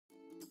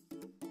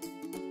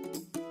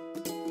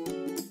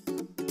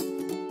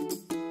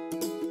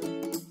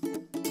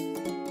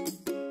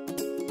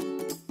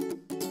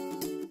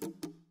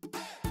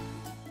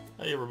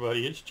Hey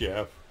everybody, it's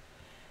Jeff.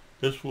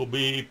 This will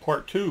be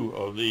part 2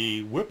 of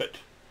the Whippet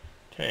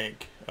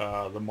tank,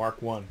 the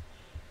Mark 1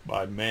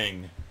 by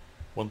Meng,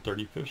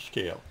 1/35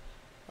 scale.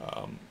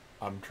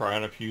 I'm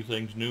trying a few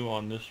things new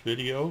on this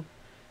video.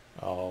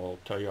 I'll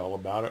tell you all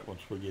about it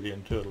once we get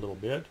into it a little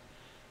bit.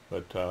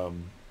 But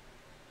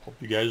hope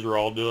you guys are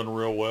all doing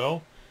real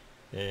well.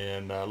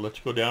 And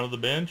let's go down to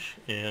the bench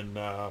and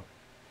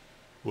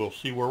we'll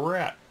see where we're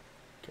at.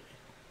 Okay.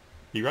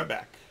 Be right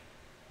back.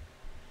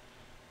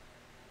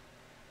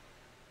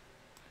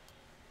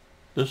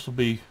 This will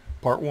be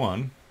part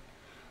 1.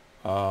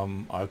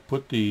 I've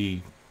put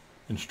the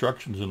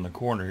instructions in the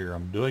corner here.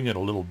 I'm doing it a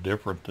little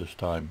different this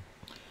time.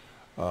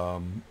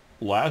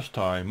 Last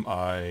time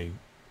I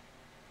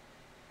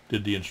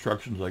did the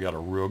instructions, I got a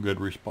real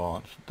good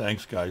response.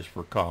 Thanks guys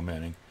for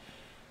commenting.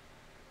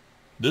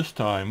 This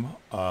time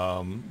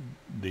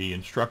the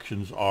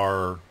instructions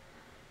are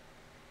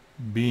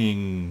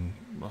being,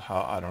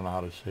 I don't know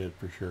how to say it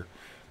for sure.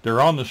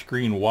 They're on the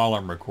screen while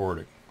I'm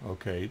recording.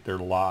 Okay, they're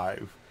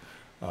live.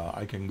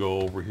 I can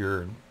go over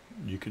here and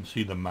you can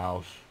see the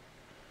mouse.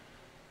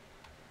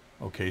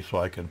 Okay, so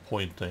I can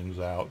point things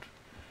out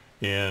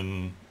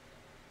and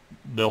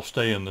they'll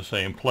stay in the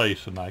same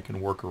place and I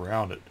can work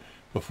around it.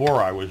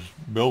 Before I was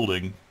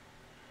building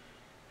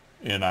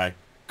and I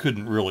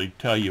couldn't really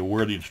tell you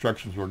where the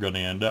instructions were going to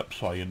end up,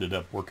 so I ended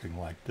up working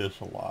like this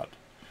a lot.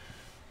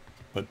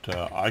 But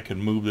I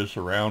can move this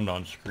around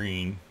on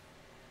screen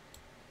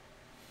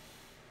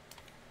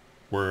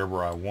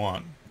wherever I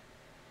want.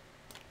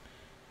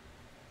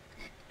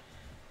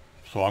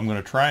 So I'm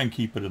going to try and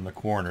keep it in the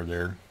corner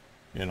there,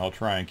 and I'll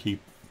try and keep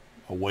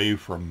away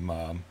from,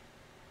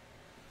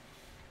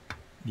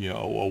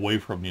 away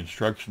from the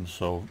instructions,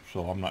 so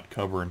I'm not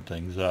covering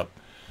things up.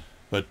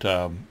 But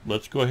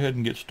let's go ahead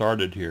and get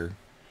started here.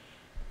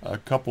 A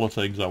couple of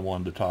things I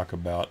wanted to talk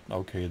about.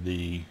 Okay,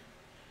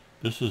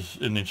 this is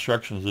in the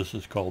instructions. This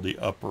is called the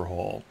upper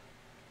hull.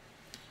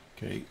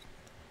 Okay,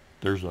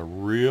 there's a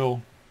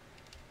real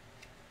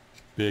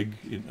big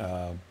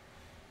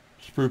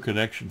sprue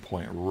connection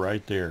point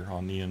right there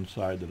on the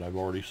inside that I've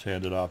already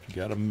sanded off. You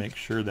got to make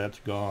sure that's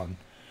gone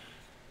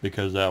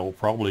because that will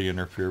probably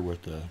interfere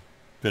with the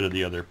fit of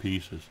the other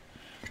pieces.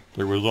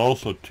 There was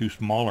also two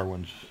smaller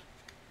ones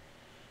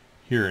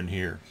here and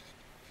here.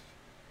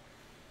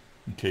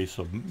 Okay,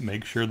 so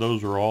make sure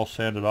those are all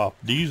sanded off.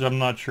 These I'm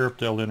not sure if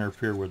they'll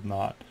interfere with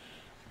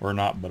or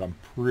not, but I'm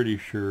pretty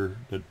sure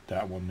that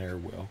that one there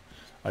will.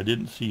 I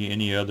didn't see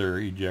any other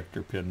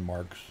ejector pin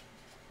marks,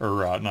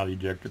 or not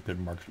ejector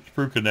pin marks,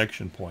 sprue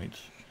connection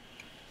points.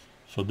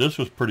 So this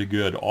was pretty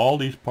good. All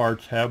these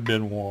parts have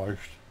been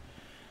washed.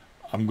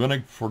 I'm going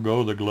to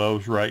forego the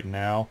gloves right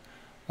now.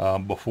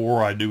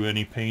 Before I do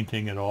any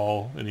painting at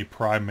all, any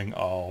priming,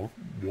 I'll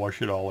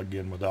wash it all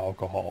again with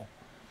alcohol.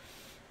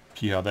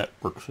 See how that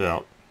works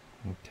out.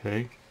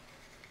 Okay.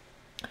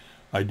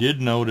 I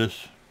did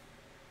notice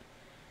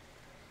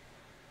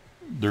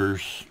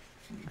there's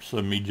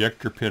some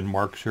ejector pin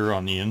marks here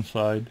on the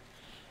inside,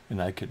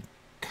 and I could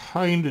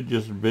kind of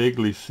just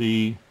vaguely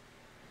see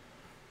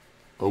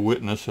a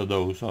witness of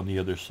those on the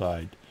other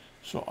side.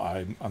 So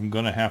I'm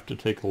going to have to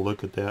take a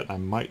look at that. I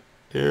might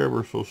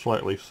ever so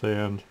slightly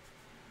sand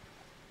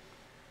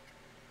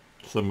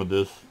some of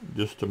this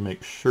just to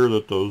make sure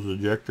that those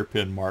ejector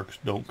pin marks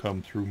don't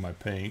come through my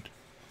paint.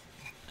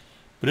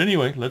 But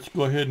anyway, let's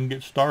go ahead and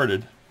get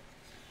started.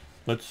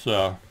 Let's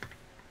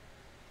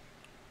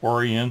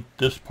orient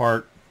this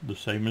part the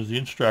same as the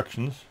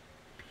instructions.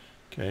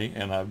 Okay,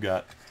 and I've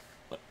got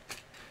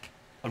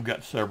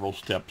several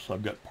steps.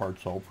 I've got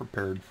parts all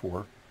prepared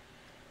for.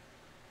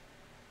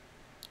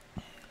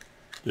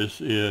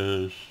 This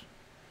is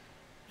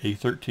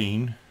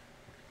A13,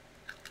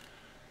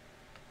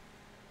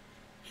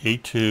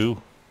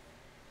 A2,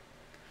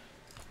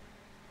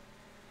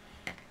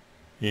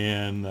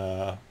 and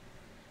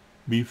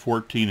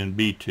B14 and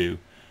B2.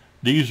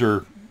 These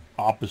are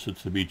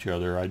opposites of each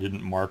other. I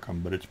didn't mark them,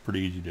 but it's pretty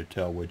easy to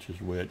tell which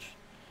is which.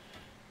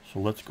 So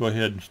let's go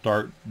ahead and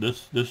start.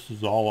 This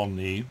is all on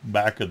the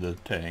back of the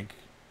tank.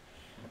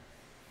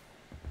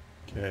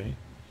 Okay.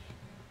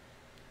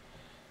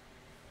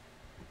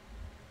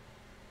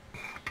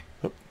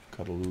 Oop,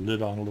 got a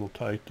lid on a little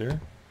tight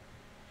there.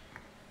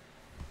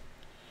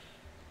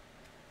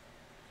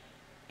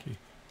 Okay.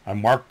 I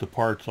marked the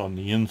parts on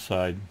the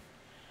inside.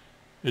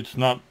 It's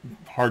not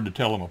hard to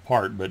tell them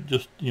apart, but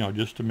just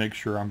to make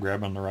sure I'm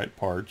grabbing the right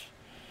parts.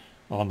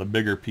 On the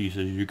bigger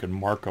pieces, you can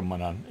mark them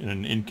in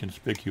an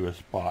inconspicuous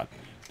spot.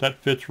 That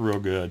fits real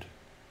good.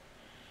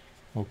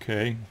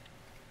 Okay.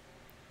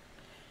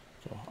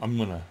 So I'm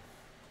gonna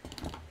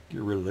get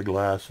rid of the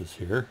glasses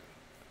here.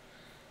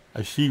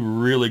 I see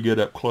really good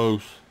up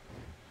close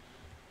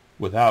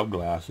without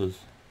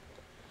glasses.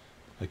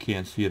 I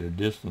can't see at a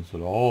distance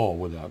at all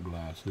without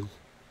glasses.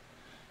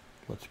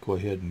 Let's go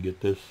ahead and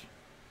get this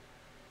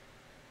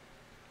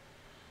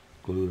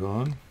glued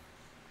on.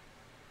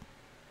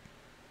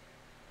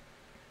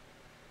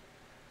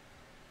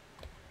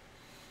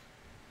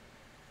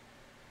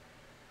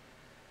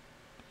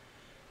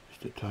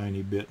 Just a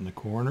tiny bit in the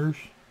corners.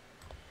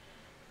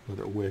 Let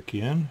it wick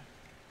in.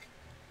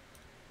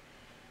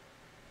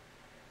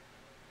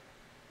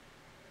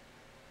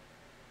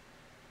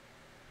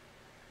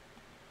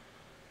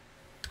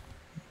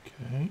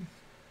 Okay.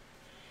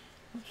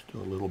 Let's do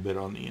a little bit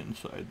on the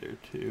inside there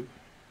too.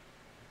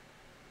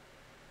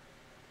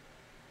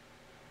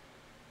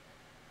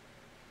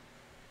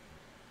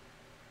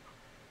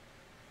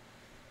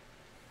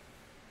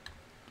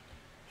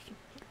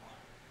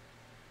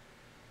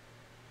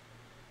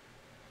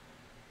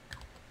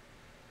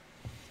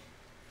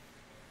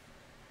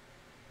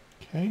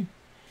 Okay,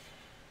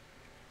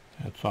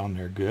 that's on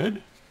there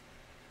good.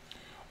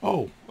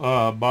 Oh,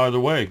 by the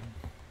way,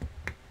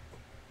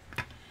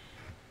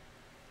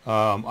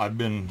 I've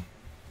been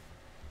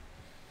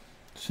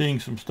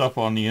seeing some stuff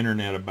on the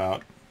internet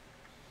about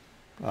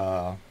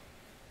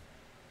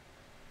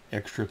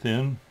extra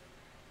thin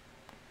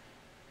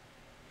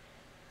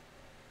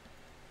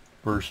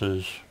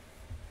versus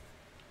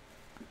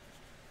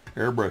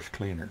airbrush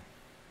cleaner.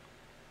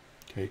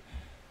 Okay,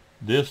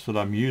 this that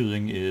I'm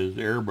using is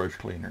airbrush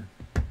cleaner.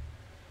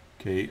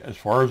 Okay, as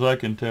far as I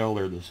can tell,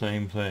 they're the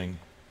same thing.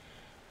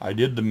 I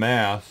did the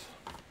math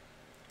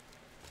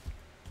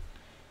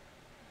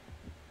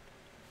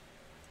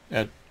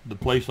at the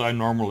place I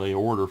normally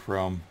order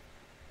from.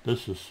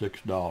 This is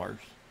 $6.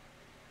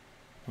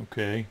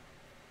 Okay,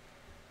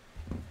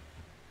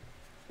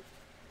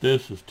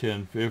 this is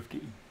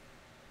 $10.50.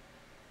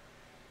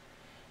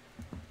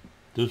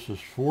 This is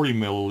 40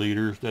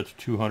 milliliters. That's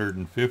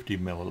 250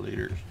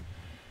 milliliters.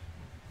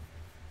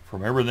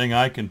 From everything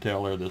I can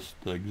tell, they're the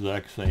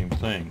exact same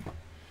thing.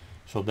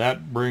 So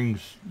that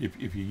brings,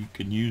 if you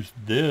can use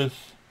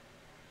this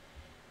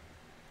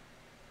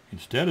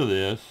instead of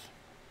this,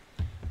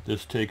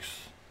 this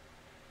takes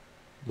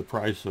the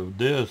price of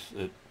this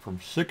from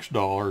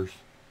 $6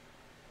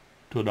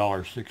 to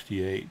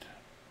 $1.68.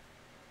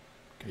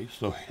 Okay,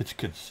 so it's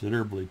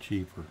considerably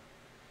cheaper.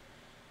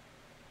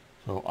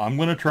 So I'm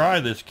going to try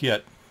this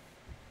kit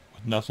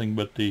with nothing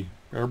but the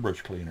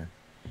airbrush cleaner,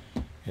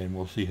 and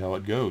we'll see how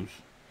it goes.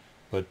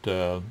 But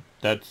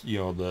that's, you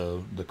know,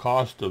 the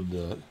cost of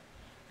the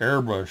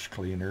airbrush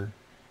cleaner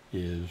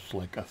is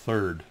like a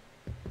third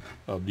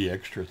of the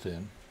extra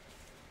thin.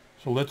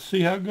 So let's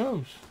see how it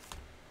goes.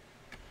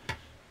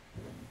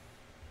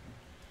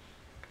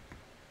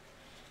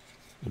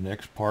 The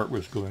next part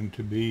was going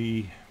to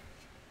be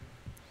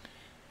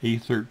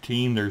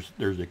E13.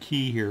 There's a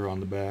key here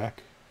on the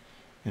back,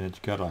 and it's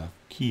got a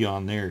key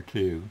on there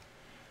too.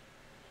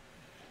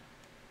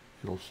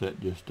 It'll set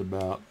just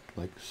about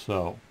like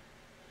so.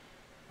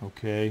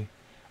 Okay,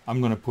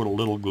 I'm going to put a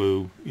little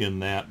glue in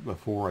that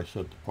before I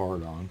set the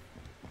part on.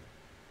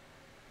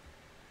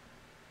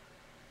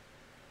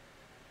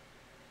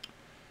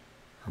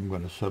 I'm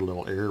going to set a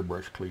little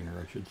airbrush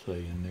cleaner, I should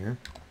say, in there.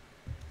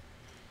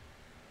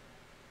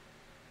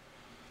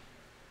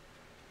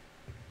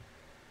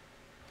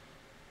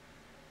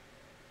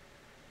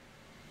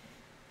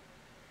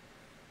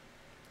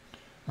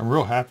 I'm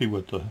real happy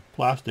with the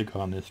plastic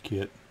on this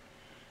kit.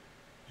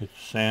 It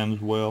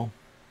sands well.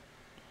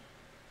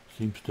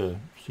 Seems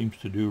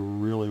to do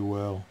really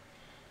well.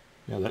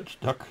 Yeah, that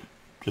stuck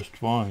just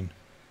fine.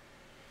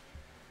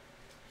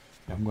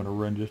 I'm going to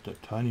run just a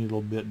tiny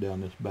little bit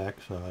down this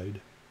back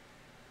side.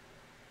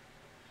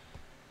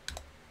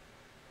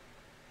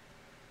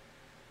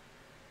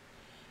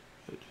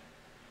 But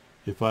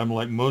if I'm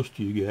like most of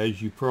you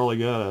guys, you probably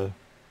got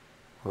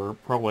or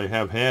probably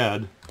have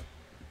had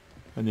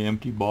an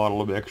empty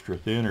bottle of extra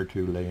thin or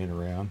two laying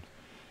around.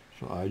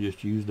 So I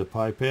just used a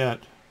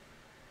pipette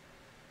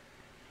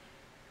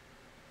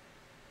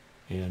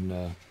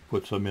and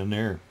put some in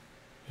there,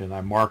 and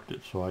I marked it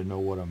so I know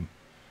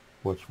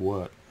what's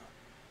what.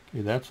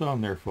 Okay, that's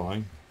on there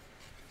fine.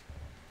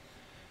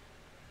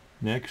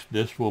 Next,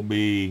 this will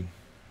be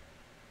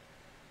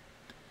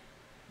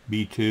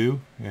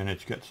B2, and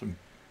it's got some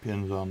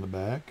pins on the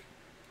back.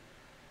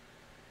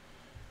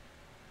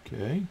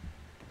 Okay,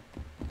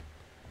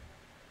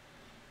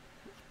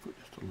 let's put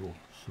just a little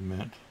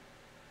cement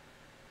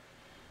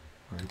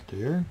right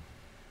there.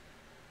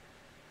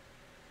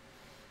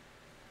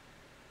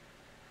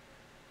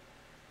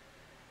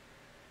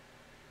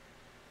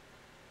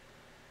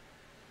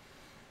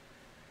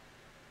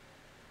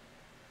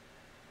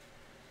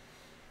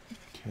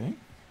 Okay.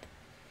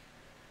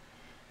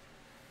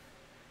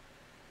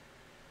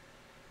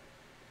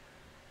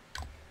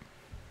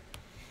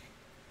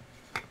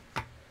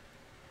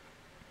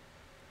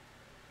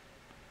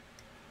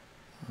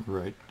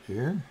 Right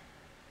there.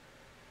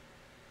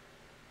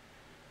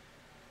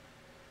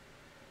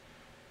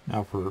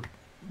 Now, for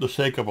the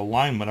sake of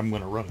alignment, I'm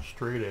going to run a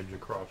straight edge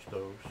across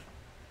those.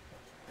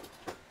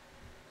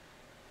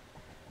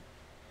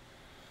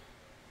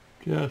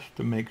 Just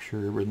to make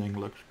sure everything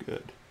looks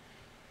good.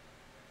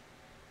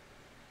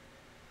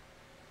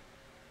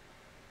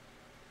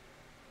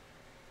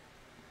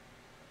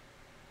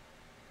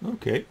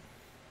 Okay,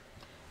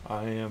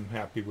 I am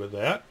happy with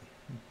that.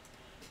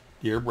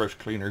 The airbrush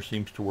cleaner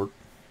seems to work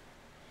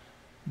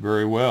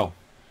very well.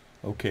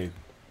 Okay,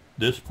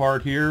 this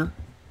part here,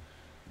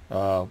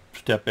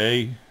 step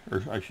A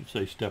or I should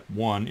say step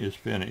 1 is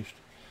finished.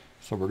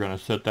 So we're going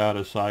to set that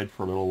aside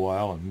for a little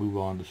while and move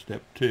on to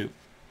step 2.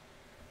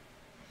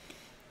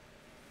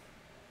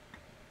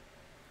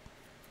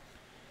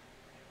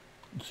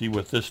 See,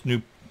 with this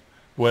new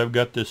way I've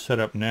got this set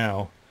up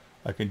now,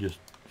 I can just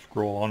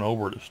scroll on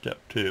over to step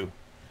 2.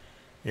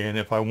 And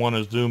if I want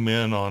to zoom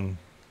in on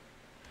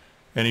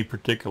any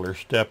particular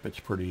step, it's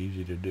pretty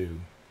easy to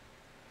do.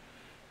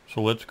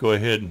 So let's go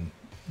ahead and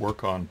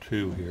work on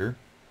 2 here.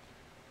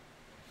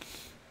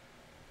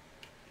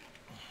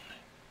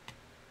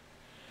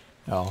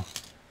 Now,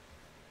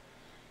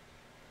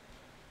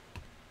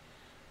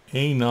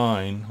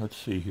 A9, let's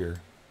see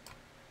here,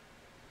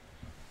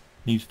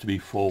 needs to be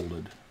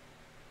folded.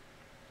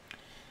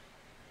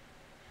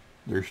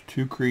 There's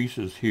 2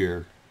 creases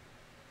here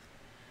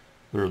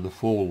that are the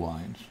fold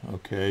lines,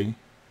 okay?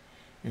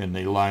 And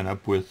they line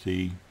up with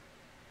the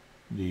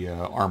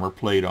armor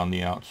plate on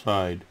the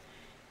outside.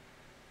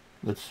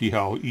 Let's see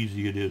how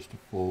easy it is to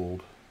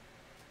fold.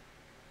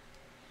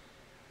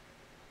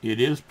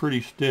 It is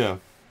pretty stiff.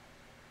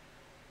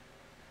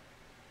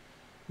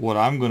 What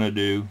I'm going to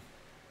do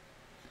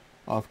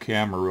off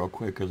camera real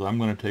quick is I'm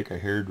going to take a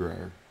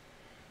hairdryer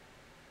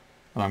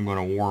and I'm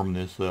going to warm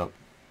this up,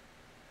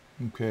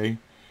 okay?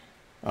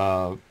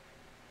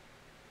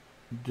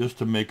 Just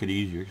to make it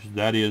easier, because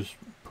that is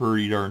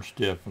pretty darn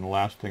stiff, and the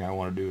last thing I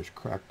want to do is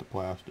crack the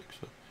plastic.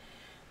 So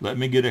let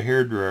me get a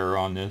hairdryer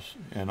on this,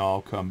 and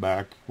I'll come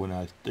back when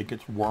I think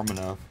it's warm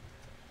enough,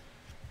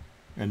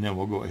 and then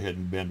we'll go ahead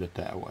and bend it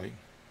that way.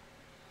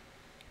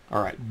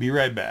 Alright, be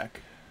right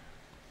back.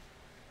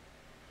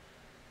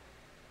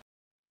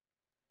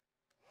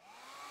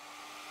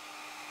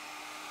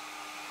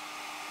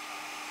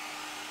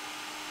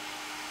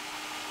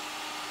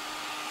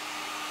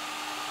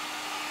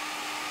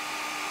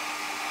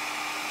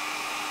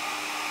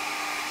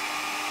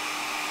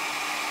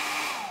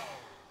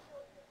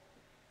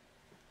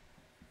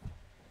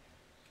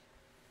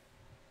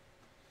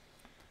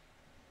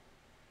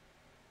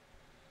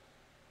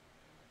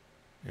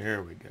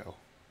 There we go.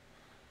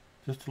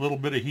 Just a little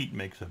bit of heat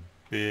makes a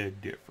big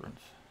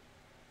difference.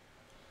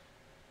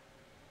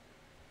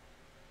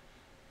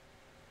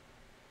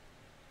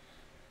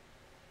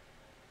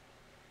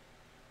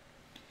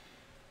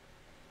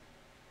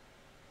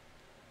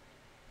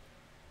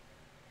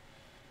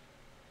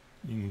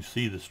 You can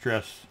see the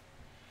stress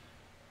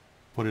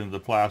put into the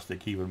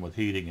plastic even with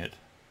heating it.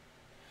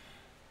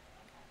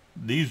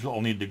 These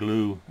will need to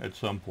glue at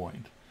some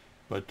point,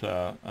 but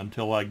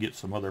until I get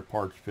some other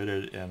parts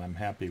fitted and I'm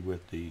happy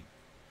with the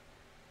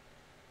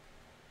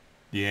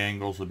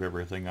angles of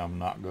everything, I'm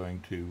not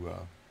going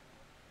to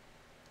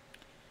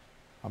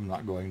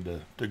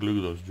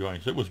glue those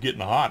joints. It was getting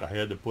hot. I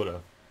had to put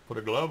a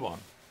glove on.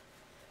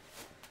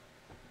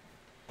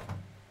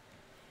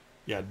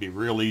 Yeah, it'd be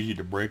real easy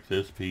to break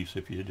this piece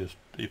if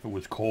it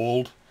was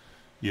cold,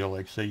 you know,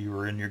 like say you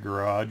were in your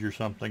garage or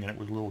something and it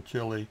was a little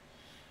chilly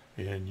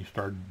and you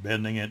started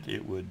bending it,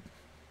 it would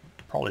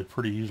probably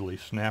pretty easily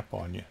snap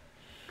on you.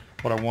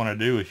 What I want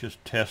to do is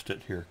just test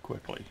it here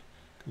quickly,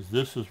 because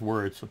this is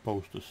where it's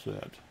supposed to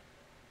sit.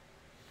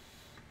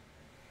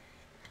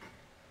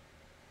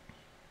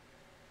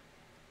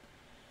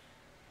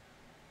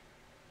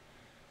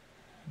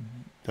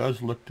 It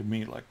does look to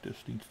me like this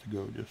needs to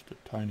go just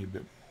a tiny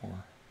bit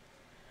more.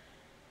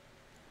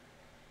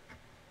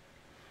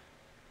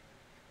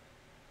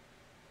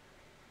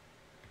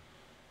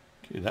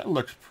 Okay, that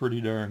looks pretty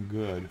darn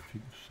good if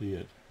you can see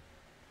it.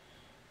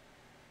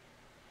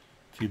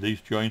 See,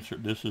 these joints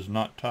this is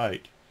not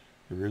tight.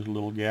 There is a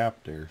little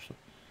gap there, so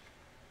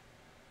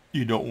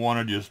you don't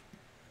want to just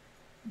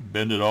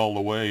bend it all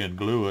the way and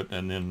glue it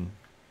and then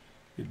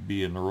it'd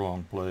be in the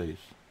wrong place.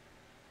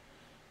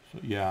 So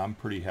yeah, I'm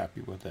pretty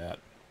happy with that.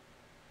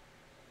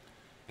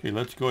 Okay,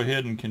 let's go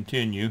ahead and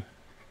continue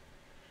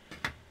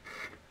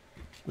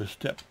with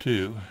step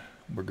 2.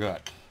 We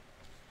got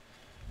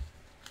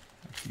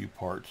a few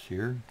parts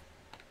here.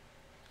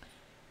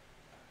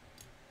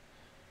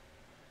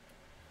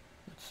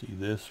 Let's see,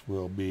 this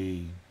will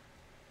be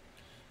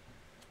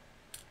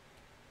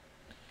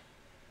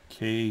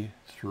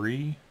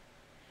K3,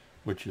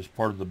 which is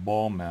part of the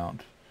ball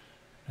mount.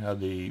 Now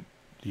the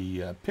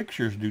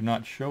pictures do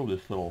not show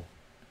this little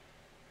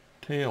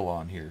tail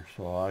on here,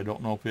 so I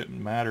don't know if it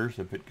matters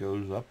if it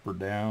goes up or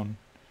down.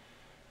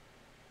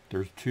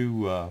 There's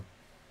two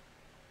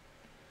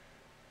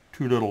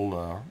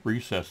little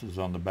recesses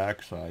on the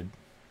back side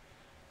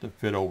that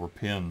fit over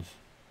pins,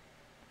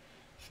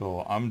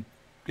 so I'm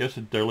guess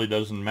it really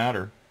doesn't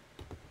matter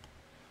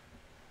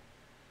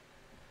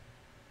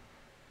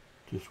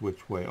just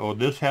which way. Oh,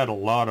 this had a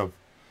lot of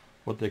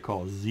what they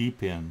call Z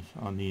pins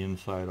on the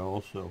inside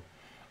also.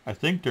 I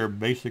think they're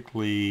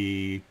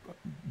basically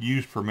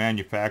used for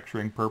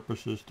manufacturing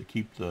purposes to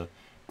keep the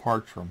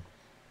parts from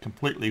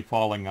completely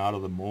falling out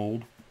of the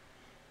mold.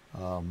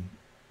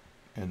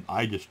 And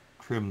I just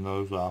trimmed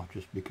those off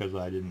just because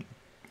I didn't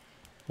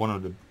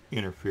want them to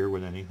interfere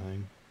with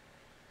anything.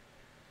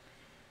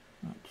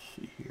 Let's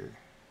see here.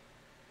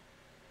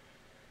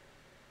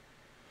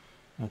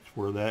 That's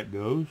where that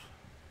goes.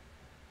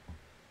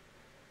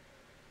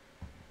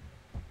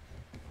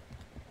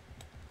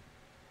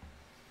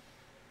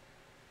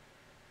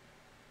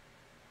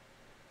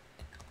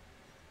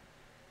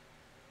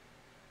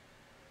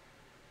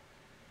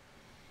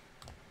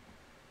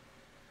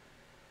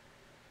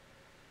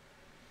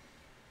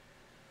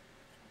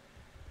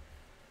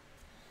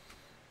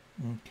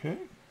 Okay.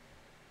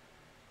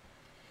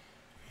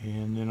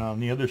 And then on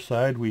the other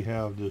side we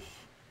have this,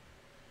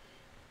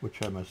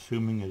 which I'm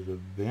assuming is a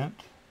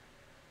vent.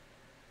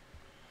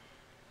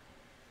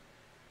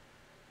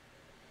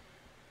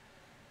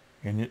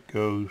 And it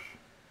goes,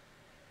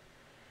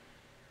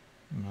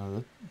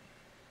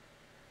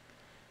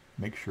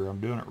 make sure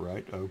I'm doing it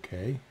right.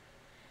 Okay.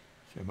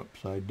 See, I'm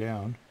upside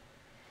down.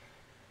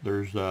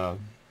 There's two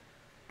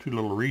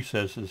little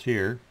recesses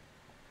here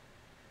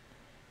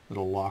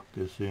that'll lock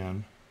this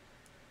in,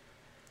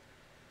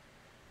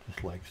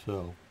 just like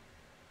so.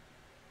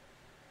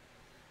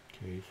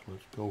 Okay, so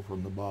let's go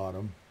from the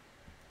bottom,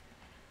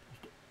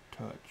 just a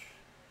touch.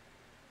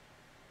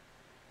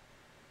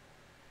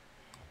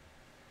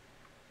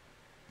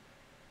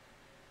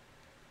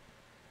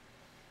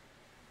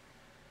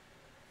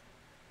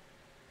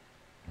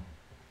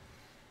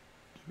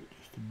 Do it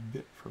just a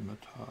bit from the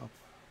top.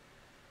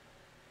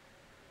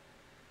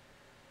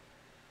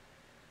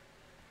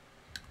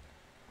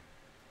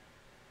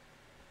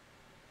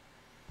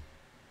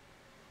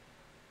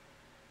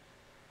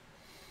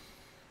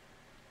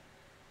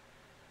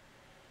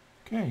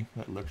 Okay,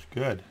 that looks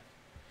good.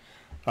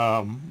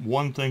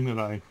 One thing that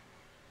I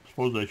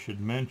suppose I should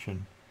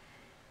mention,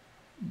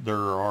 there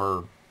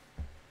are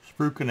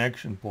sprue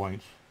connection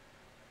points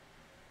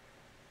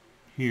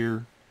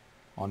here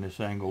on this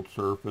angled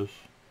surface,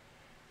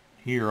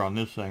 here on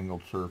this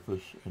angled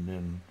surface, and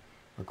then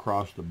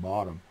across the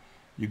bottom.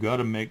 You got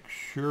to make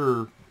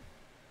sure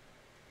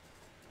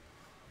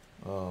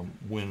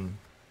when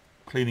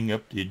cleaning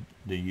up the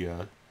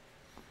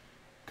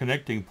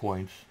connecting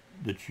points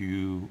that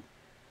you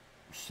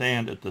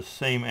sand at the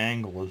same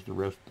angle as the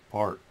rest of the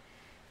part,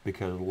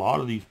 because a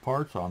lot of these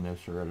parts on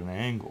this are at an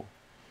angle,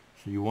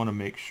 so you want to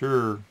make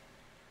sure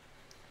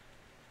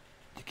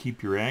to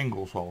keep your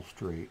angles all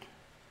straight.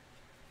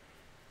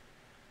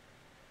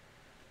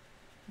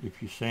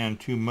 If you sand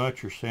too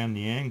much or sand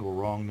the angle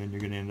wrong, then you're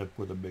going to end up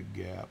with a big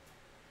gap.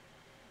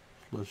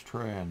 So let's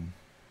try, and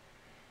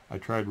I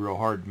tried real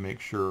hard to make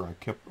sure I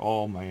kept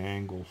all my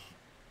angles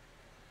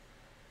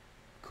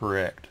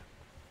correct.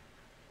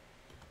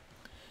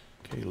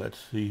 Okay, let's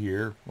see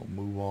here. We'll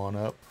move on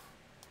up.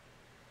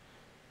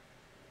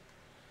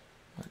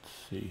 Let's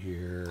see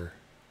here.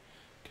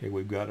 Okay,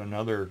 we've got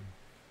another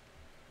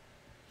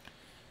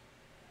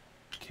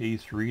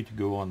K3 to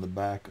go on the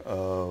back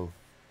of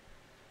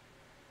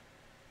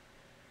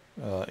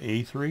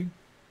A3.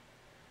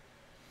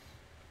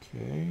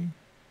 Okay.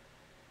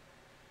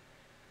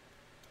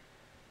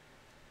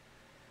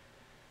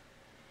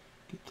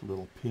 Get the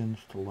little pins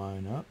to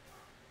line up.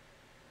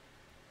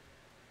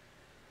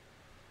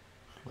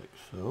 Just like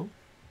so.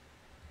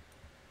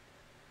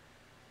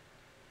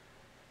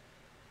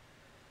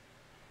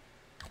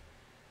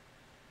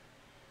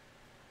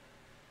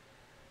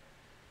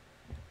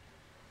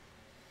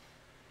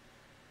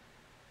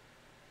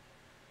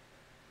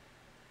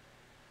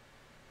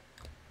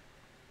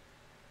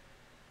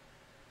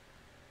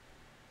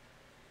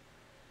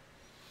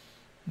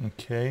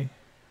 Okay,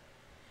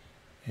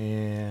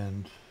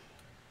 and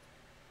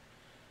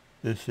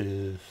this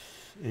is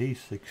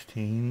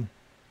A16.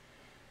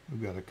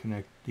 We've got to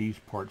connect these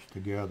parts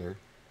together,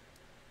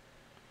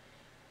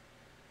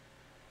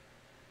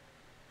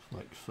 just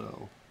like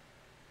so.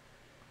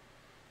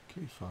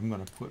 Okay, so I'm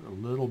going to put a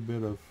little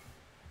bit of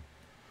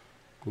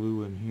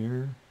glue in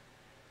here.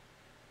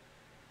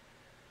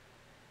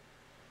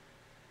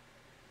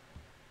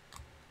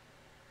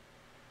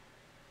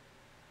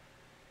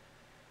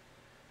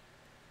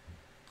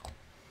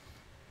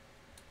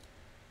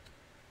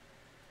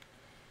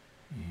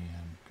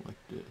 And like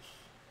this.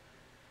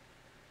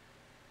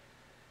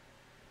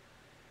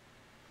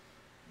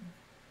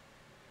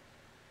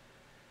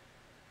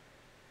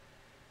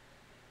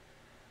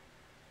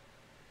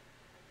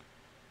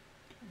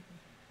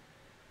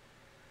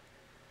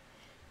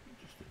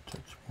 Just a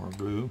touch more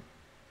glue.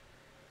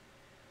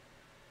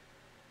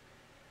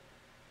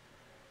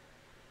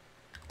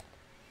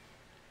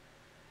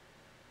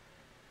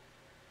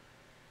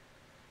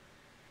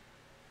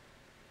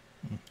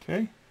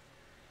 Okay.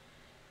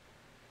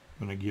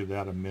 I'm going to give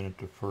that a minute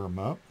to firm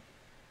up.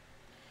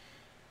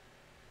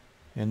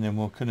 And then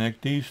we'll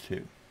connect these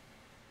two.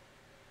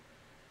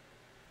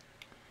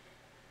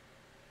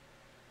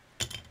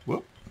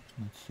 Whoop.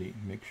 Let's see.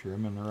 Make sure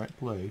I'm in the right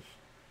place.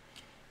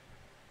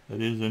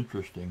 That is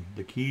interesting.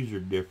 The keys are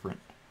different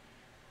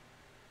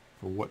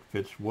for what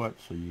fits what,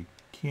 so you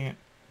can't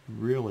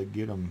really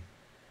get them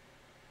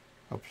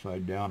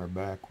upside down or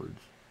backwards.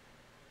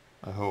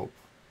 I hope.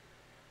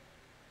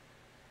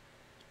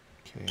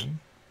 Okay.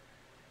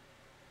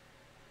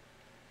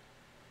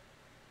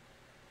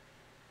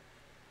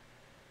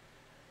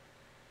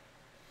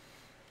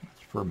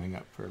 That's firming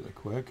up fairly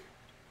quick.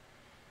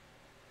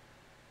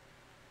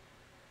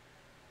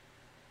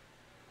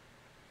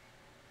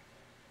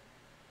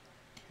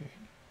 Okay.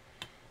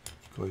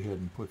 Let's go ahead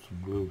and put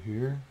some glue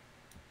here.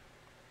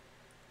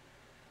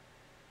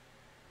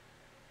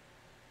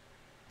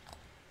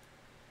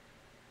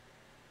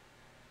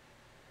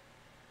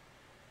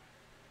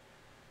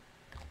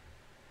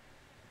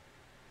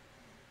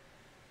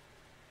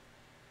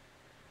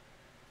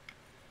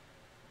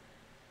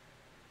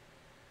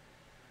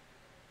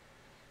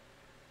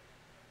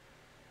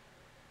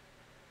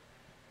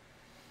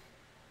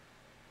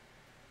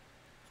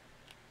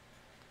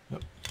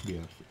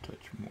 Yes, a touch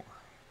more.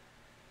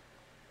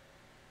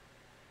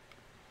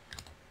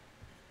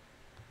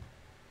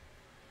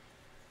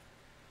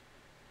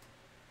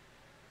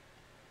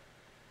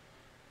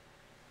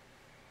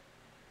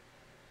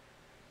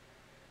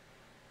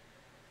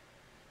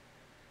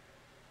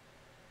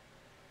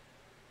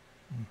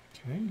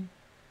 Okay.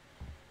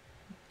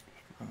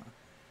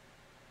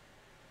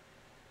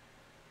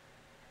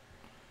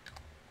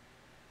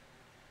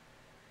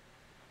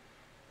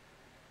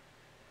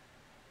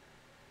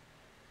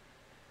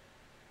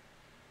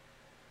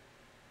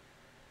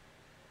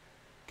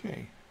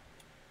 Okay.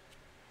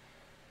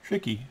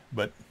 Tricky,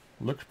 but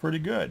looks pretty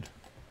good.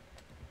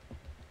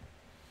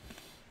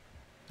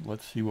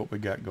 Let's see what we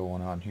got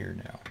going on here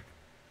now.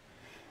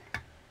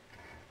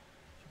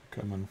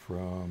 Coming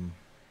from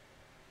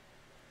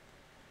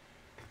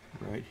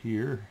right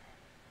here.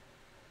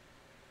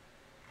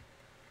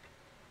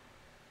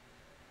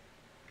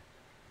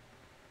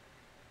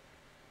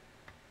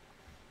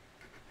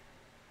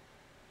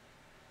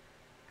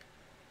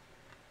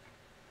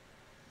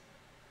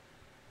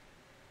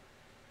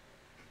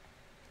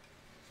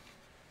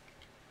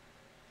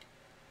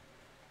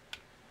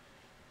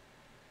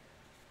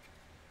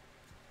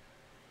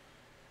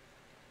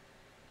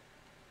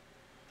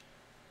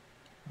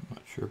 I'm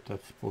not sure if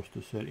that's supposed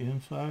to set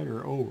inside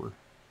or over.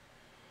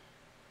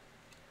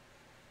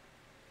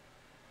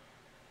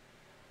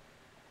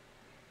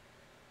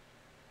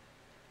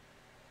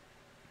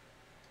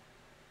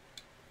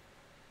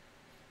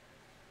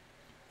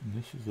 And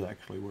this is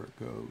actually where it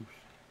goes.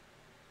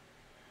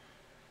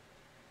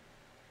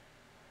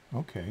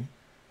 Okay.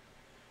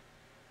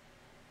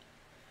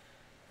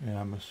 And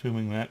I'm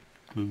assuming that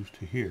glues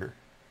to here.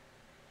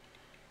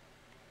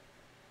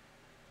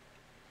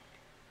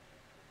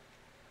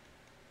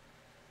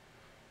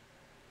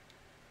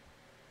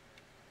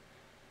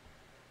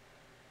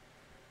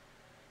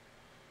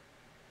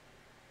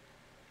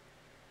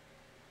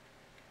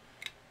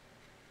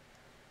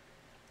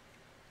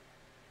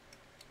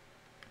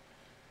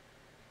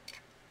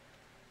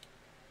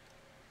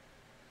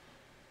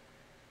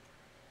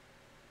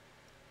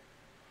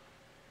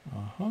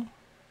 Uh-huh.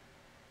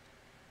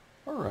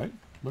 All right,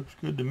 looks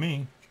good to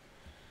me.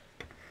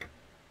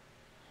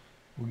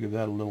 We'll give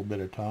that a little bit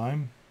of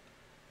time.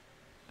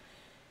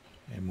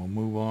 And we'll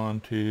move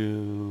on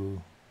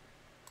to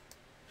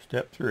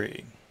step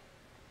 3.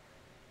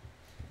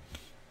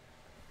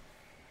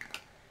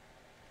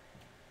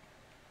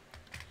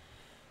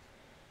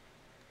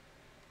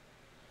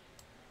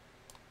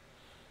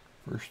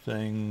 First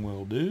thing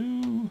we'll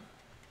do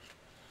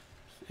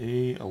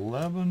is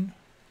A11.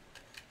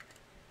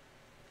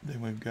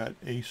 Then we've got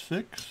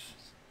A6.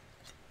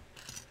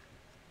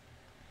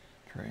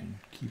 Try and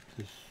keep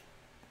this.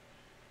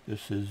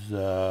 This is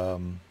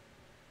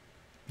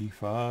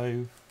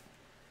B5,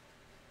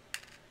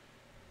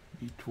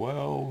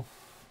 B12,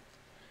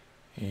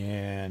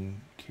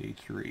 and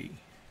K3.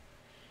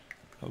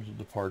 Those are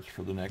the parts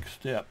for the next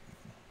step.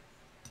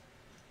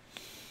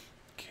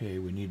 Okay,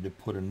 we need to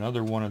put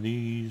another one of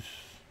these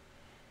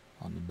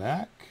on the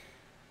back.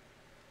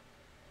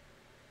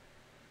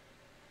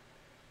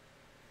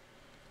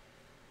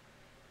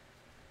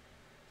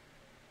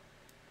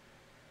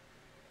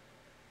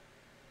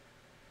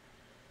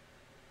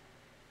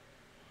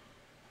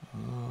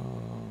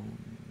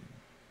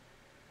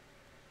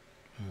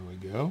 There we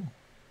go.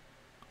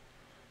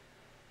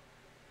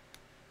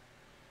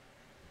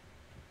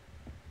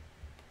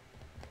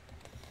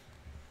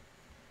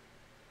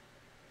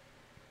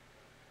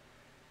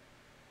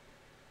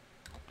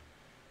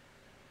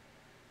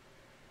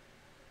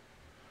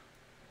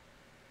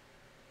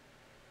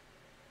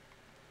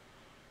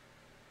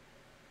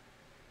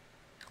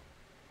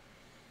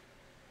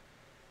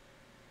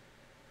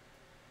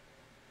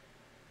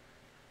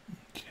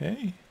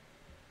 Okay.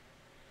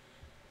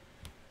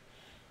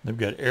 They've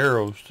got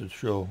arrows to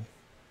show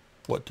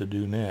what to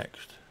do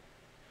next.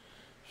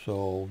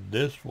 So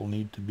this will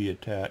need to be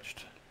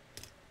attached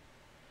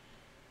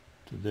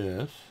to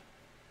this.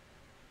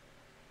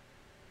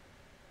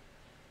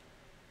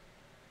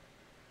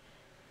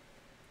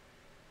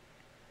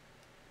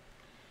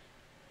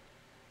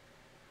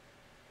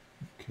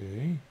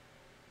 Okay.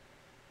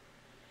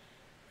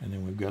 And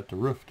then we've got the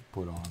roof to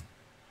put on.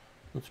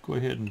 Let's go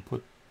ahead and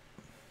put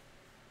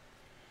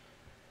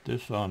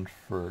this on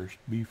first,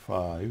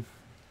 B5.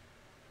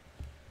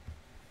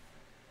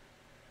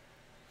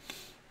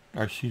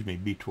 Or excuse me,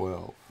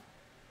 B12.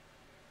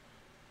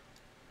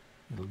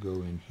 It'll go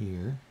in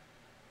here.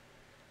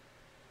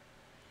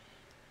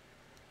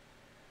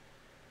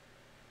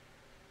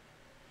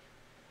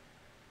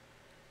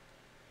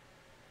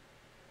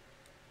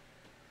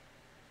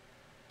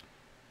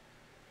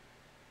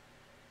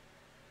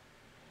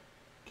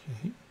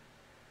 Okay,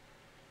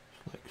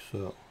 just like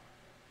so.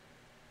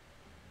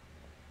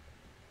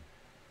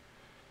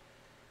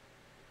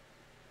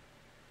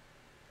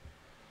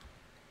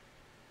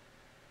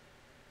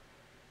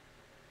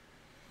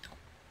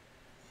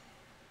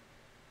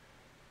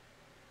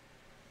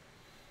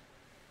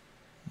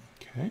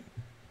 Okay.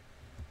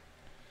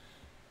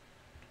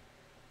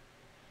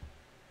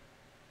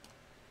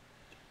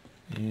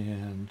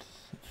 And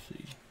let's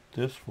see,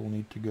 this will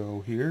need to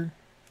go here.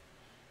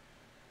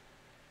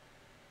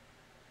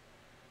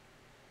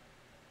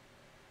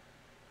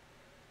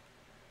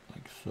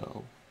 Like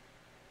so.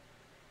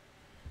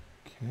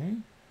 Okay.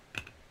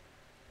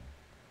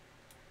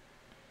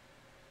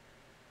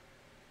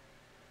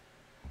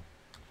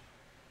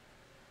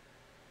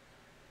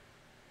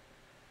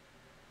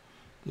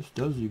 This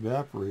does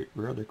evaporate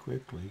rather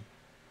quickly.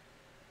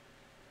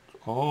 It's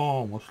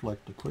almost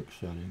like the quick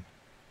setting.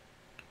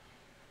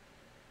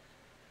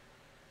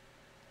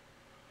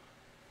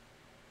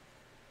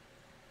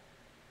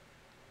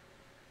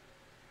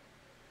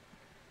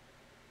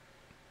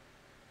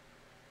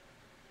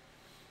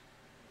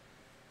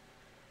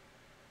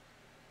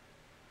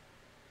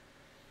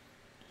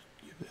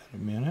 Just give that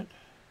a minute.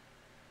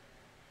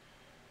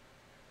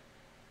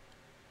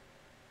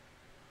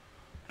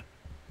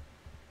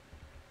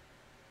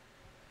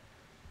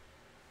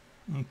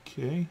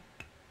 Okay.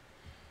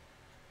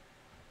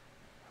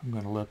 I'm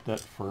going to let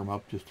that firm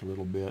up just a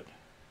little bit,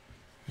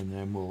 and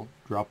then we'll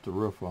drop the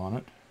roof on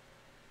it.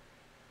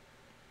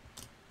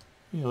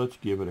 Yeah, let's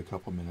give it a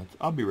couple minutes.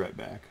 I'll be right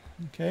back.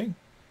 Okay.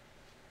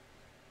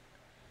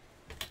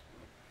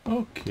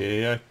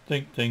 Okay, I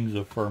think things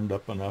have firmed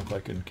up enough. I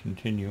can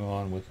continue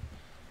on with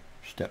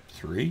step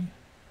 3.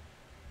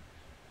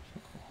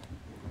 So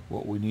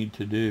what we need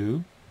to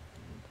do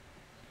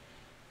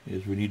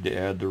is we need to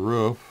add the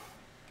roof.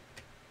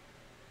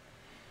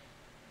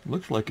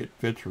 Looks like it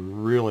fits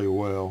really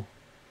well.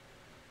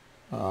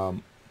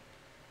 I'm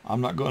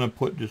not going to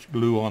put just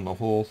glue on the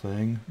whole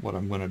thing. What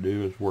I'm going to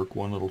do is work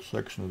one little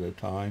section at a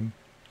time.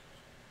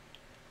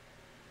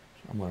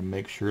 So I'm going to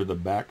make sure the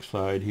back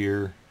side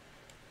here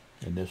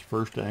and this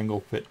first angle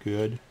fit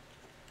good,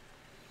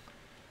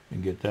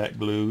 and get that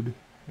glued,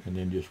 and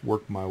then just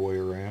work my way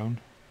around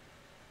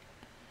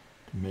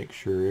to make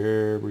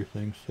sure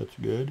everything sits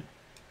good.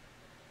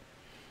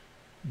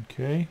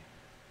 Okay.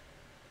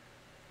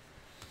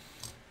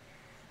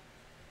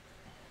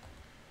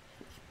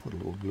 Let's put a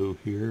little glue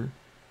here.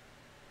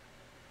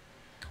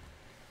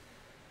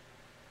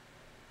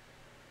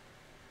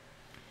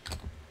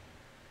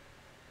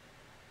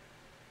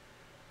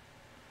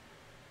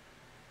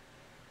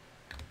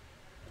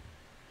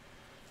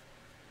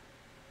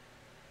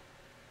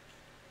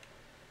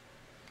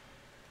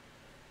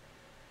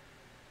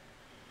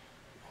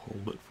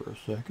 Hold it for a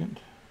second.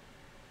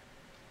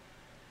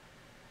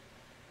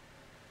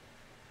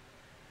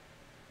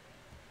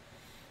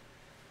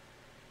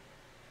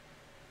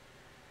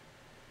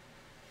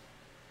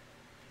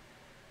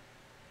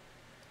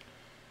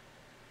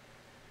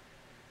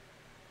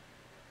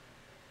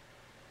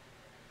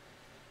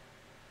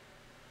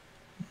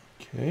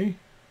 Okay.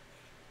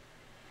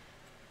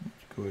 Let's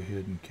go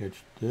ahead and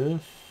catch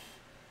this.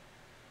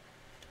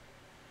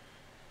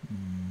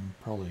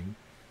 Probably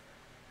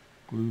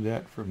glue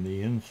that from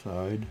the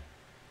inside.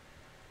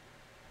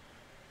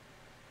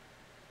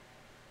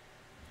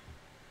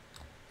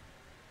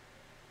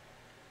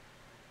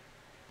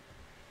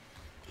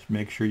 Just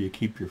make sure you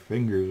keep your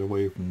fingers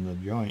away from the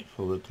joint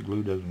so that the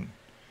glue doesn't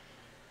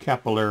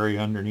capillary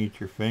underneath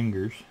your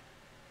fingers.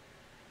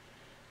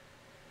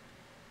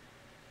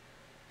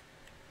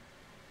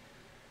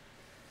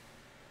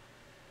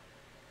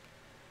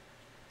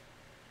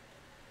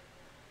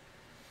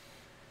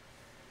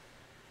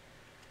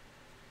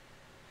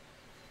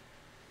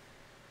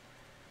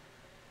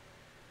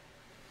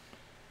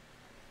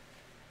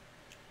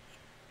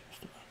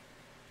 Just a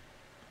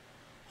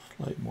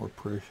slight more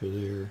pressure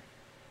there.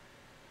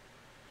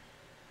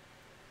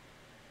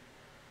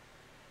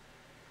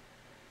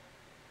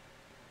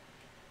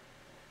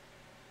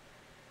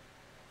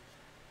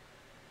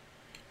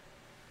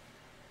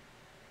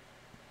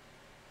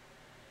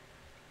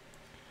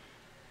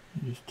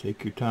 Just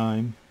take your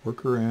time,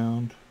 work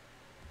around.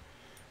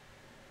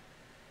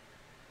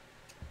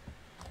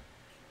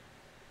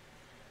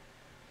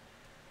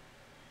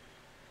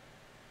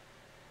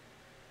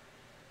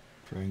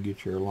 Try and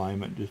get your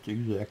alignment just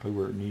exactly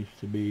where it needs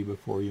to be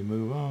before you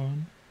move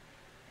on.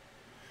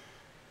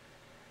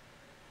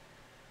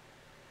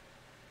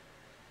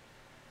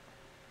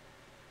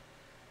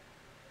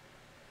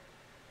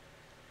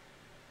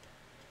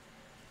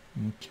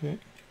 Okay,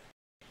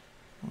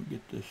 I'll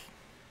get this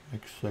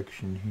next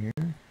section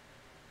here.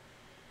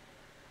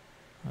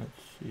 Let's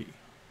see,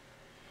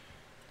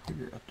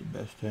 figure out the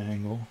best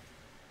angle.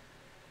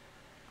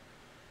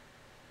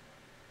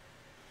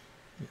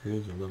 There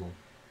is a little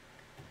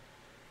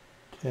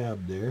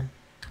tab there.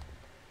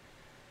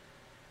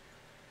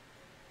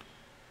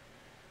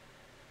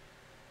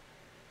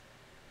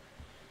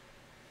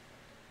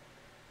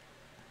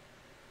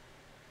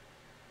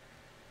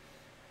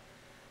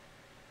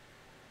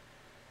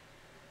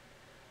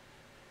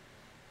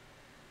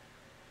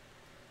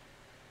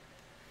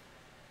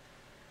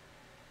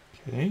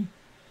 Okay,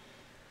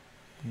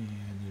 and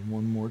then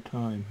one more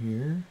time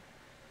here.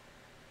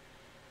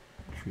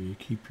 Make sure you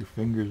keep your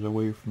fingers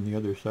away from the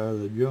other side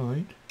of the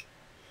joint.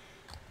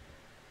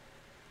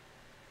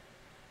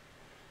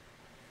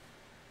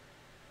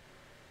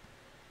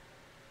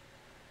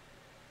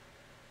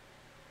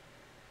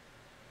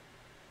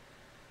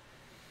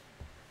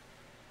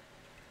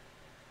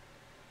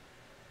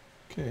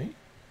 Okay.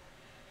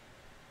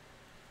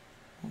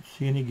 Don't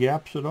see any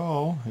gaps at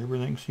all.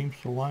 Everything seems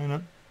to line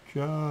up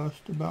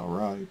just about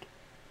right.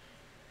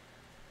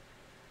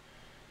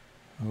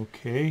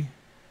 Okay.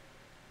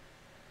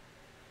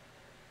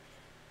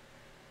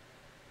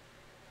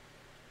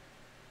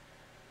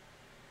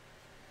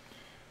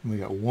 And we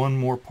got one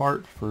more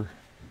part for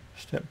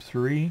step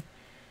 3.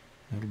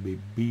 That'll be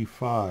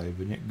B5,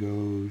 and it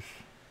goes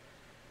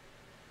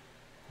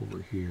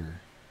over here,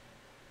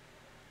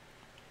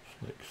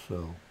 just like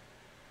so.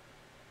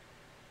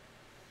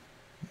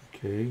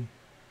 Okay,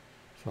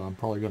 so I'm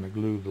probably going to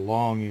glue the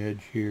long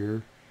edge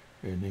here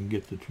and then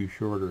get the 2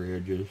 shorter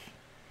edges.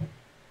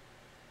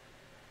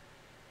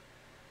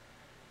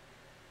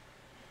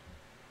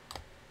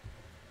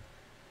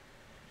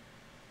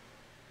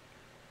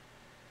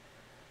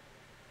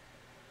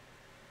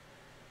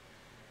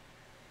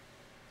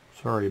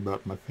 Sorry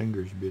about my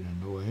fingers being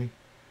in the way.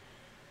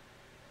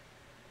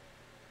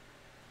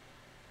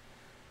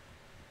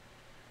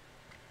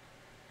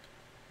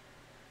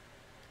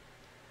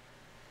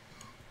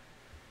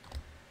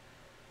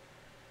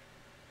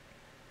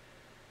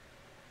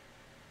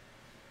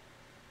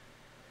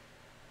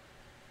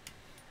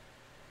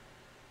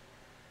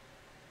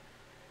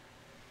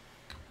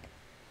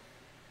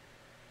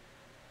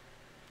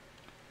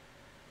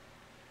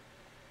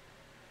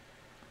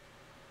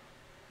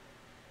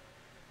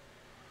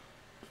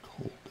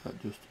 Hold that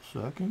just a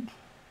second.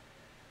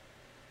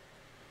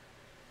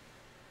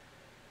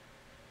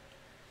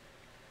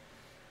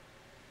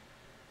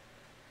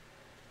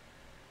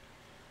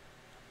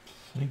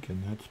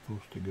 Thinking that's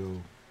supposed to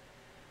go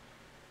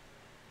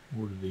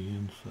more to the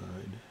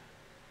inside.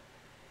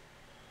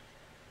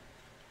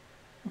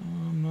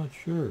 I'm not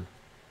sure.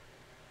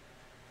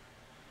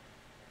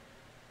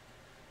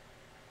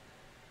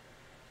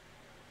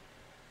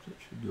 That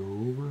should go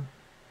over.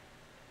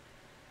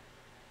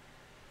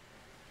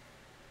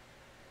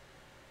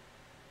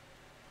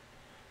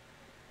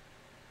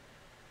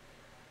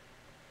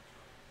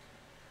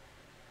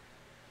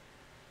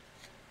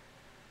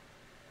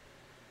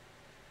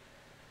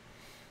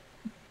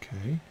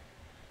 Okay,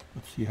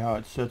 let's see how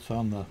it sits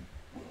on the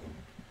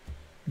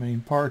main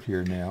part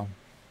here now.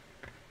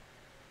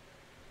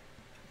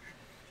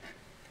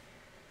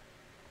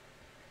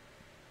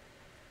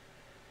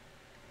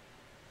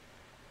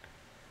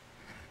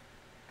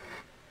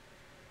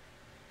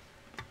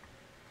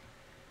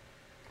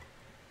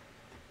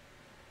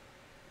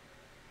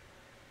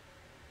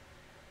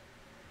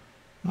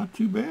 Not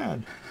too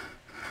bad.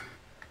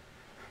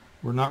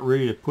 We're not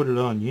ready to put it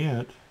on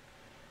yet.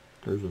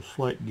 There's a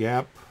slight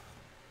gap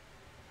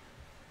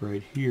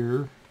right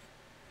here,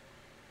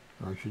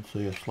 or I should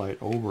say a slight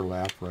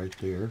overlap right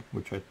there,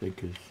 which I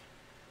think is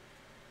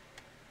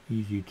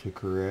easy to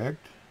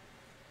correct.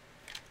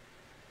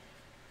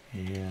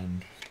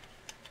 And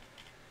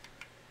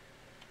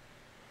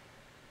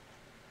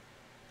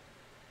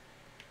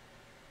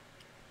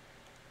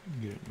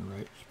get it in the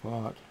right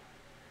spot.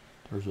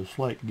 There's a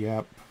slight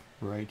gap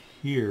right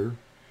here,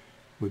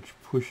 which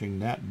pushing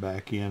that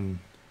back in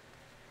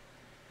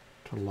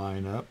to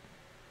line up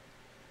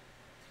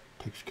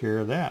takes care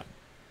of that.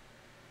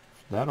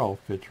 So that all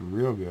fits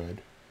real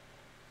good.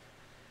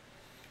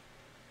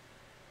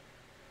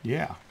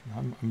 Yeah,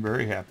 I'm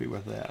very happy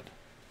with that.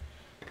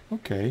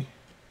 Okay,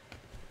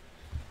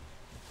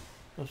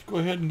 let's go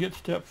ahead and get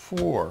step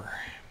 4.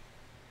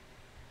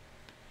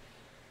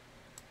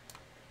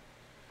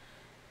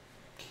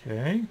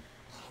 Okay,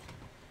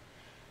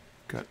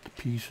 got the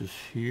pieces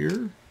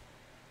here.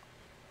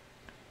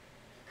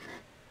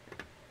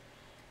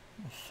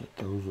 I'll set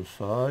those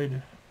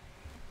aside.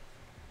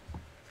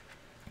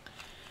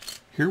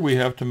 Here we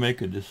have to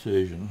make a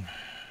decision.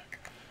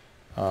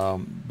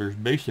 There's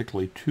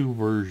basically 2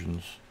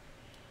 versions,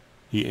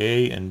 the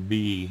A and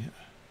B,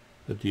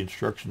 that the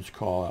instructions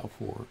call out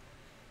for.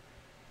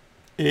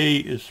 A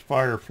is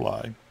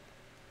Firefly.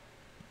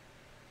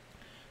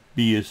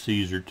 B is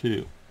Caesar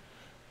 2.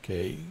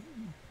 Okay,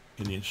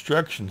 in the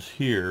instructions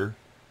here,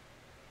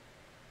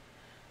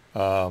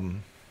 if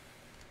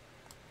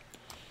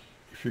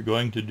you're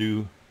going to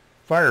do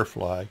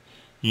Firefly,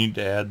 you need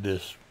to add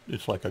this.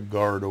 It's like a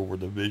guard over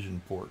the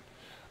vision port.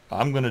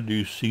 I'm going to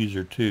do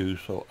Caesar 2,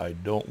 so I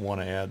don't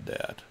want to add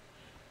that.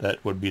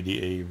 That would be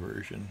the A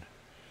version.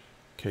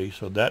 Okay,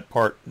 so that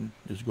part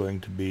is going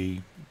to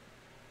be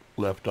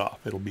left off.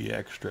 It'll be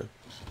extra.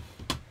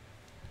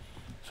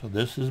 So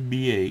this is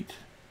B8.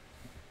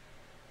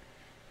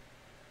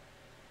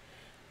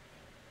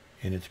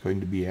 And it's going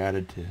to be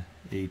added to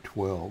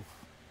A12.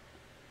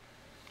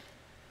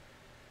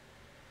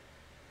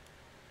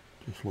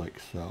 Just like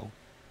so.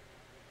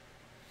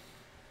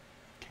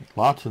 Okay,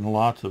 lots and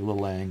lots of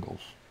little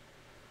angles.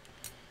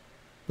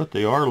 But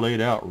they are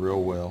laid out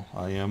real well.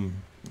 I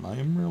am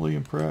really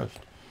impressed.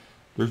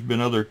 There's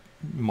been other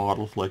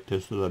models like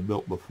this that I've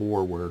built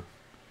before where it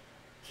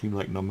seems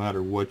like no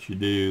matter what you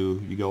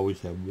do, you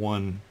always have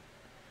one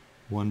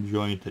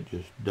joint that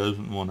just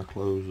doesn't want to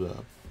close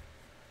up.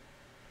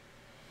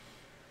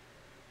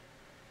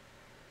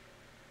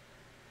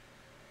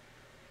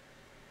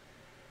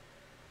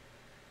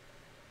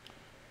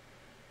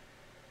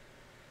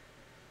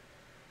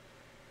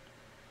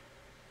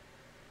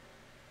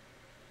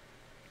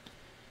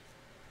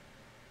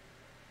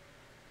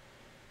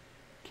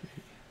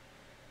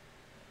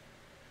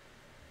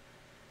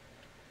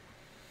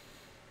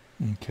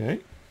 Okay.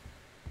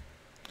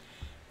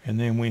 And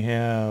then we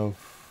have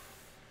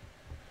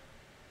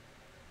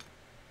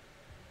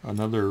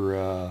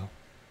another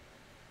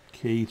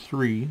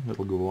K3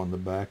 that'll go on the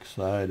back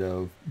side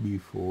of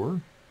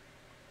B4.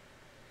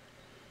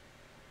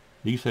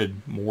 These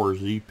had more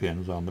Z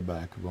pins on the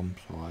back of them,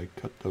 so I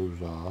cut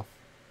those off.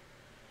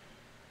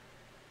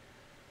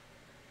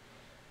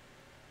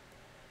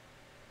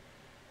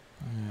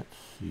 Let's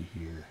see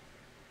here.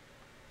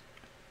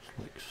 Just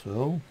like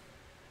so.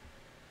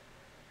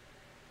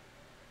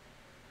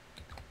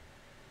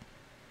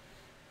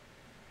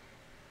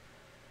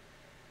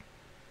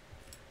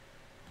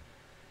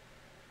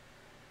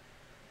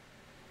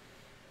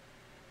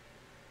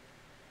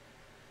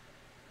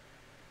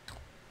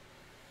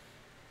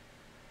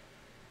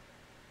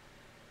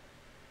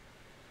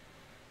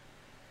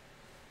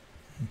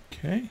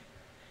 Okay,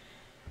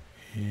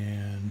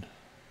 and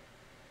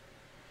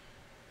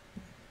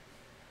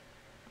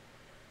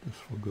this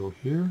will go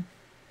here.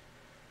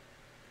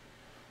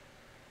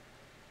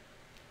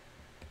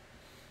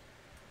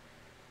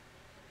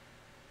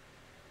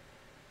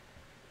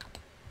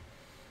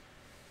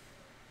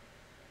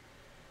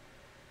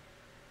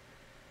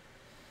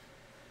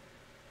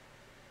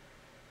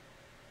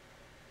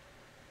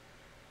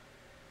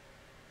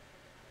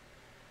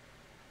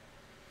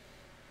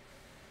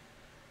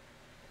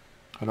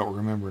 I don't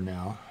remember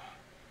now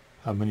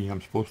how many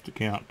I'm supposed to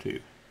count to.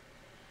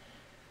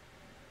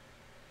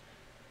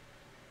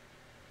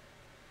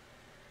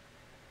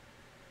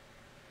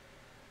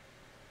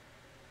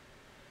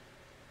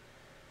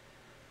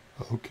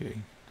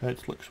 Okay,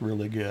 that looks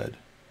really good.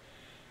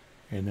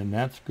 And then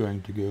that's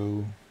going to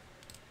go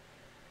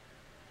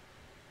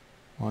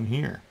on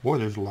here. Boy,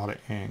 there's a lot of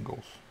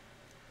angles.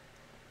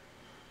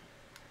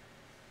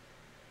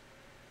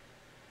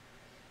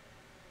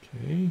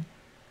 Okay.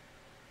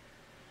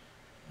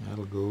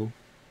 That'll go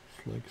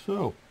just like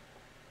so.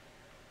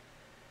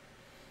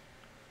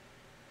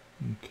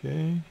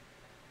 Okay.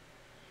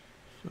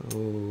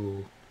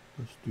 So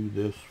let's do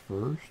this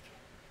first.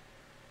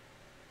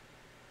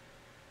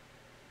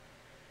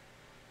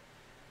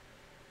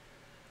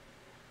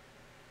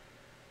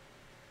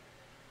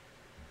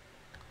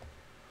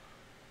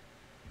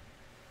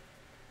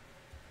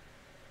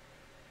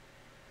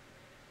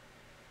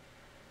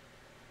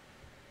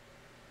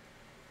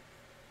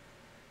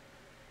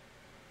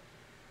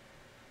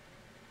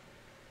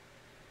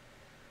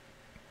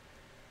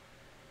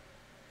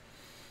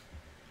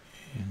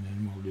 And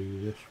then we'll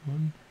do this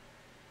one.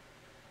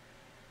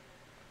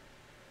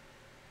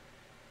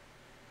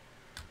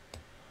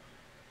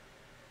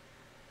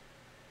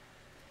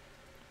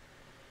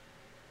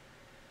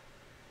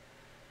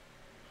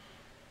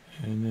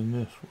 And then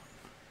this one.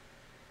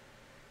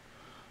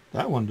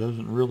 That one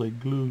doesn't really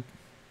glue.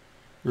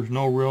 There's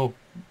no real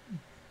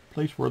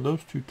place where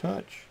those two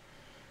touch.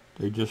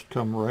 They just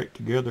come right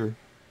together.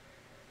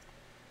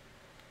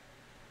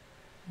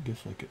 I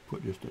guess I could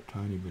put just a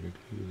tiny bit of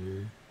glue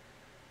there.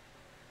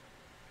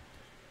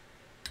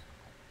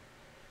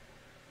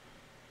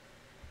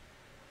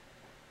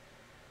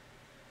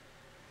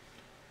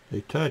 They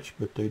touch,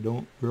 but they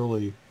don't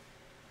really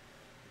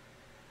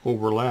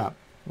overlap.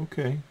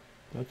 Okay,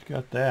 that's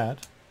got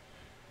that.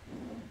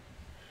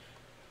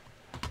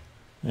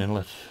 And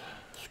let's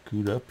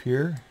scoot up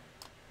here.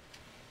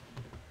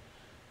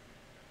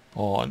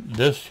 On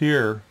this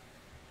here,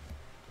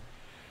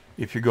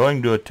 if you're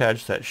going to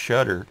attach that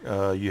shutter,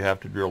 you have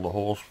to drill the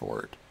holes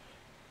for it,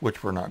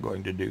 which we're not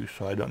going to do,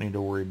 so I don't need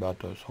to worry about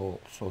those holes.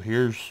 So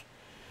here's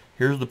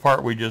the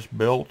part we just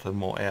built,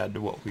 and we'll add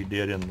to what we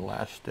did in the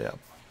last step.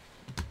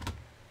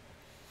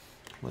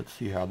 Let's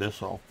see how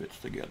this all fits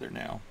together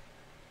now.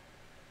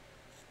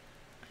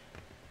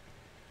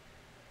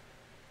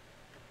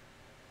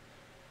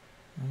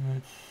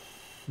 Let's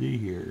see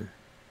here.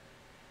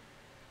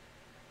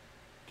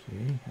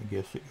 Okay, I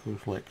guess it goes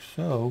like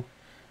so.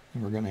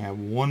 And we're going to have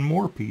one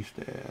more piece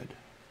to add.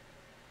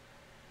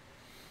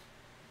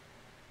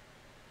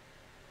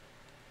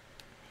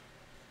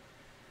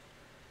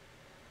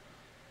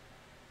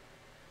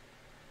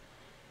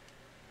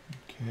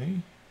 Okay.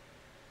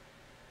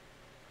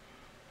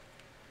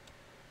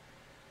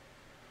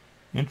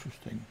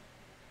 Interesting.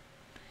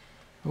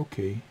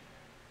 Okay.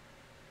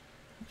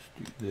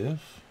 Let's do this.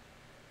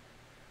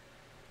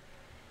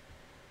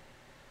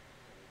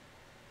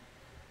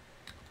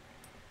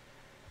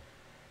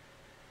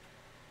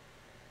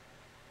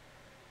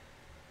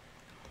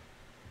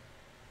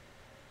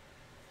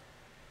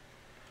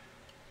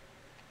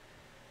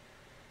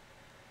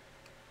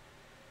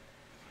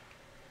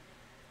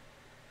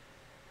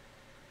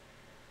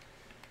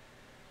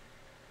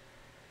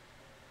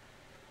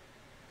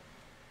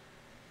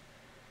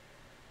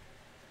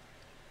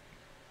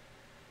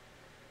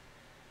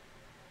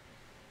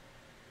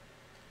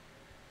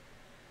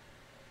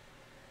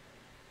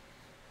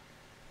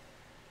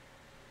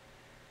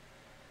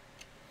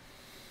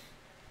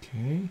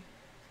 Okay,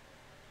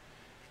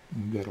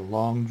 we've got a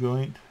long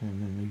joint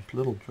and then these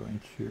little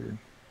joints here.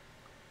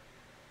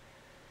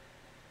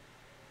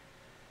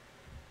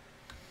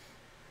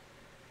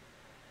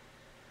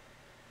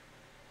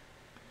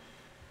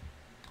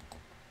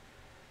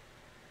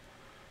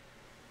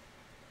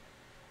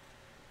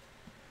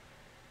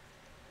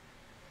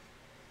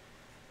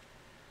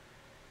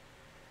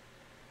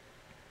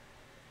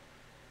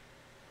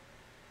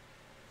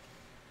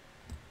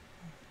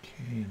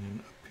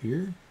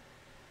 here.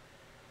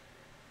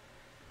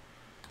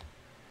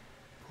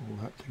 Pull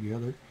that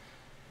together.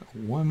 Got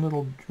one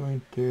little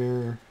joint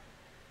there.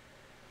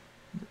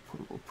 Put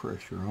a little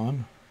pressure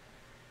on.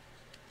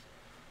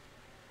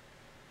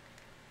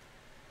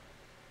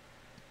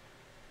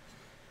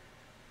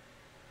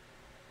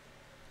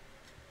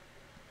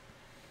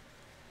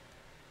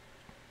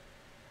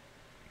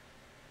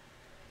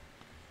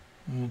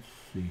 Let's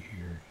see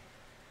here.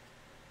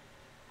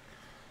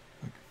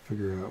 I can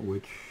figure out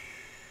which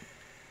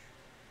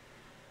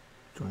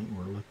joint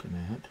we're looking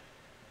at.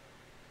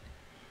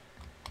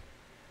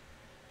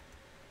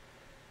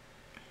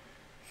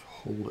 Just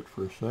hold it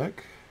for a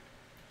sec.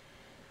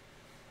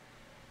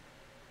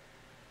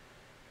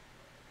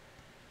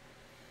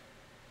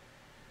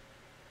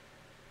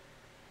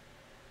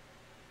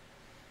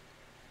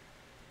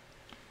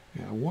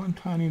 Yeah, one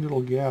tiny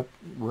little gap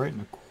right in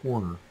the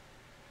corner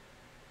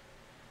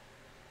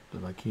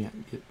that I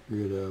can't get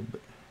rid of,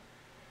 but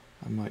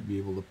I might be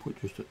able to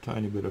put just a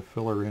tiny bit of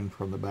filler in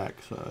from the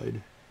back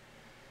side.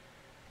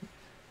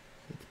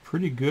 It's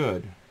pretty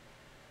good.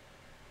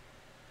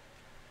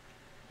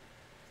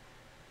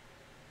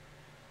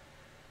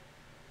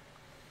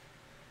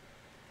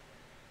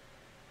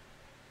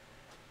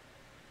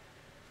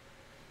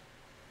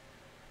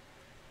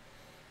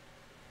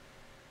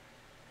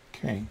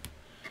 Okay.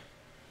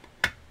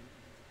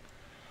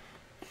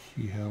 Let's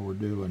see how we're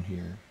doing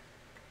here.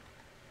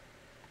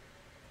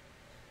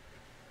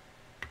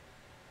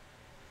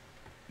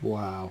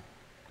 Wow,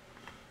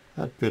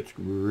 that fits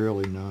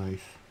really nice.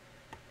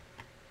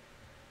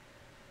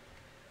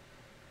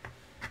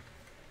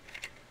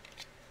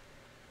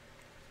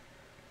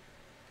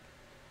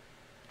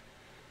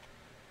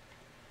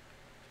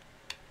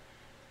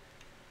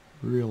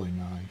 Really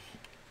nice.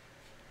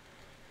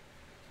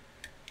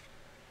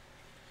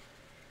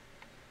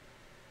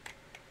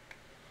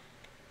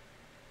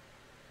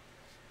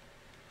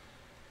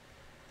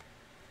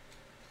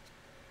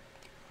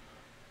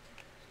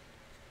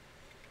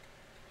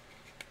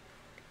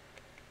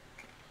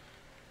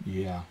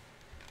 Yeah.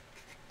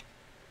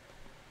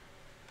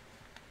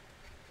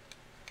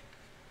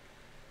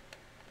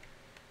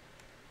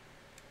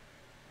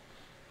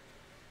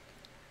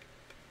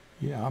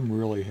 Yeah, I'm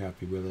really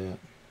happy with that.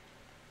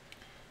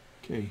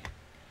 Okay.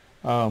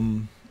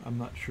 I'm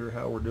not sure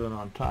how we're doing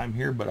on time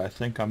here, but I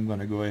think I'm going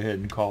to go ahead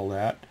and call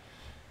that.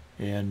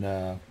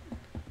 And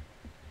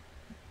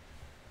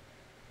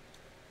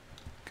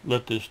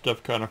let this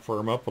stuff kind of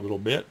firm up a little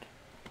bit.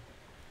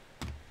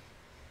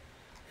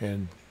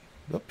 And,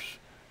 oops.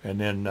 And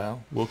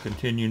then we'll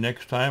continue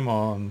next time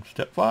on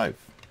step 5.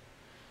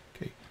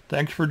 Okay.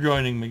 Thanks for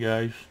joining me,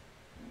 guys.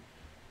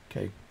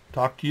 Okay.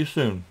 Talk to you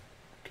soon.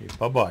 Okay.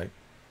 Bye-bye.